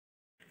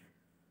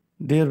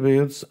Dear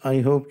viewers,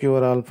 I hope you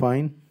are all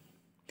fine.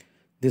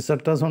 This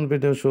ultrasound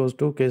video shows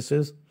two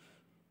cases.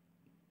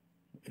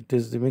 It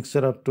is the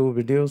mixture of two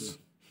videos.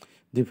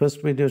 The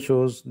first video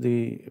shows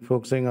the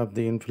focusing of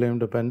the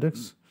inflamed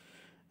appendix,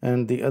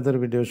 and the other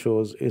video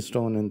shows a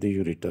stone in the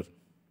ureter.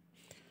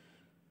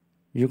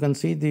 You can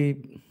see the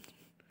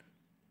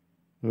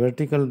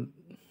vertical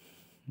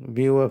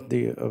view of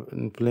the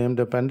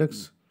inflamed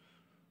appendix,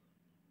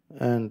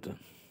 and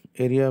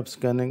area of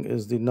scanning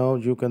is the, now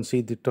you can see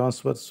the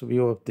transverse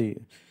view of the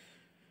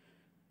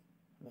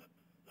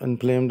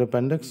inflamed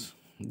appendix.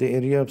 The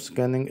area of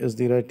scanning is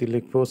the right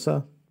iliac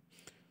fossa.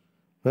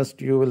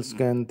 First you will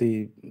scan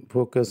the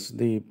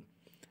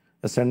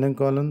ascending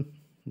colon,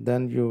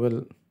 then you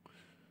will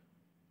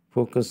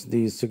focus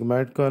the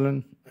sigmoid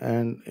colon,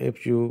 and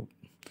if you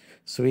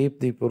sweep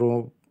the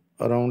probe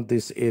around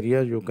this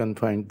area you can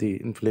find the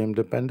inflamed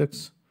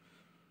appendix.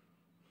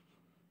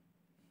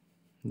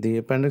 The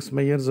appendix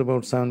measures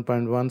about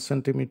 7.1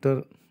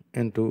 centimeter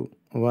into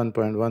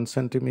 1.1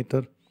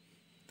 centimeter,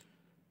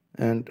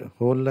 and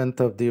whole length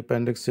of the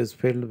appendix is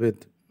filled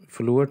with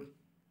fluid.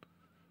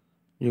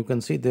 You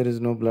can see there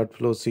is no blood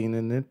flow seen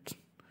in it.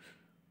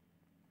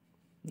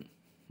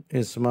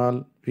 A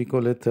small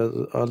fecalith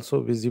is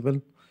also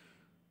visible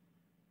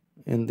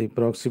in the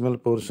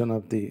proximal portion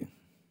of the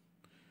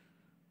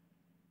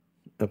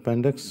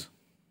appendix.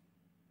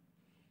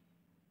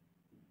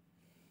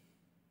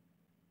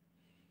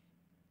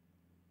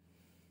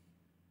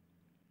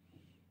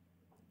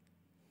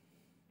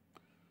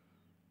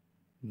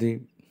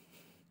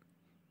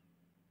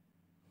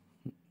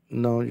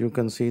 Now you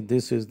can see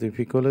this is the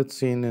fecalith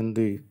seen in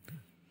the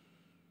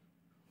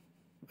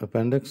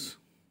appendix,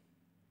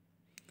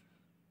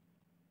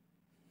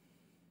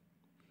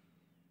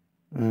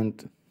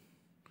 and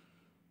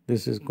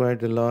this is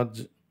quite a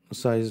large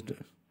sized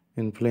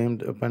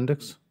inflamed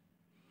appendix.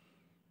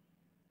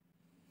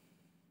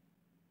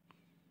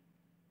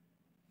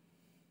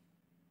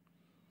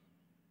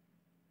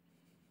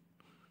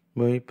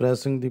 By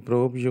pressing the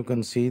probe you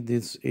can see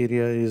this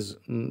area is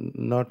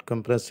not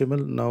compressible.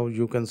 Now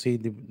you can see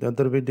the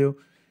other video,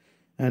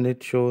 and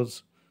it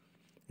shows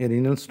a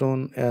renal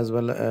stone as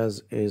well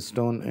as a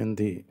stone in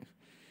the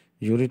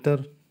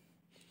ureter.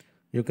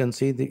 You can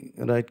see the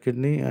right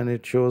kidney, and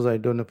it shows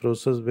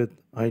idonephrosis with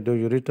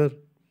ido-ureter.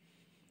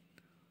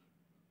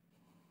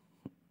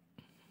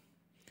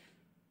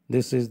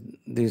 This is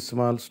the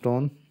small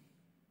stone,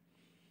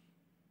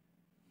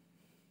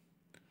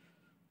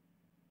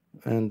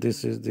 and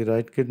this is the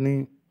right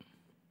kidney.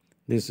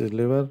 This is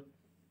liver.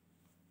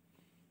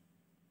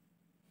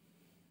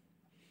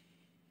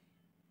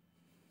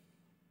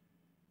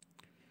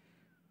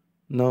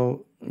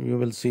 Now you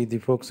will see the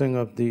focusing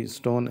of the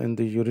stone in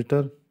the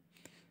ureter.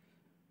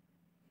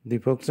 The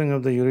focusing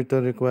of the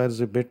ureter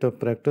requires a bit of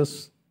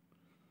practice,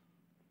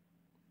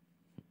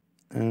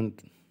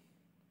 and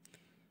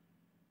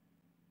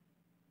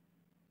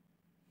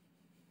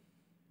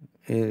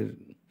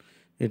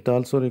it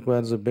also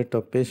requires a bit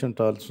of patience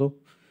also,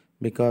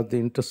 because the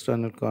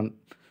intestinal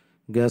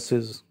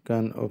gases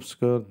can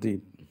obstruct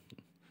the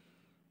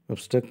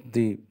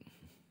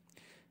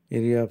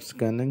area of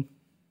scanning.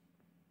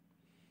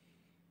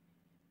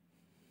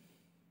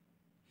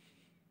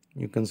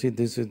 You can see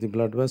this is the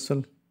blood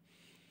vessel,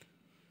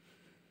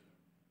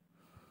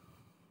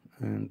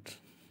 and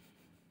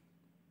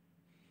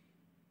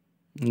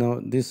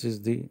now this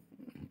is the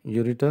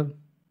ureter.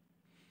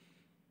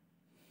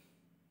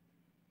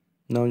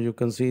 Now you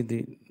can see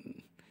the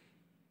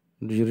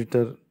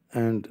ureter,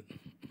 and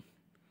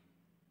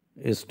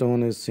a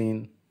stone is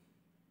seen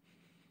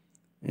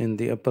in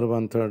the upper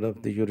 1/3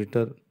 of the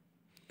ureter,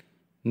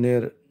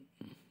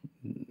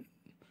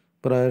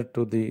 prior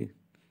to the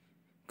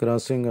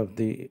crossing of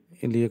the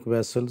iliac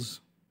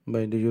vessels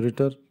by the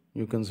ureter.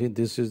 You can see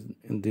this is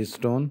in the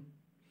stone.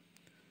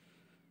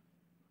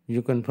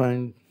 You can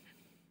find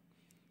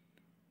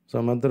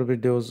some other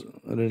videos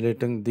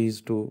relating these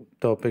two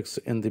topics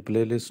in the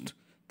playlist.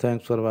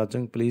 Thanks for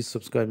watching. Please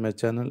subscribe my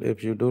channel.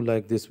 If you do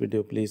like this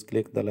video, please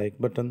click the like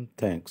button.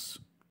 Thanks.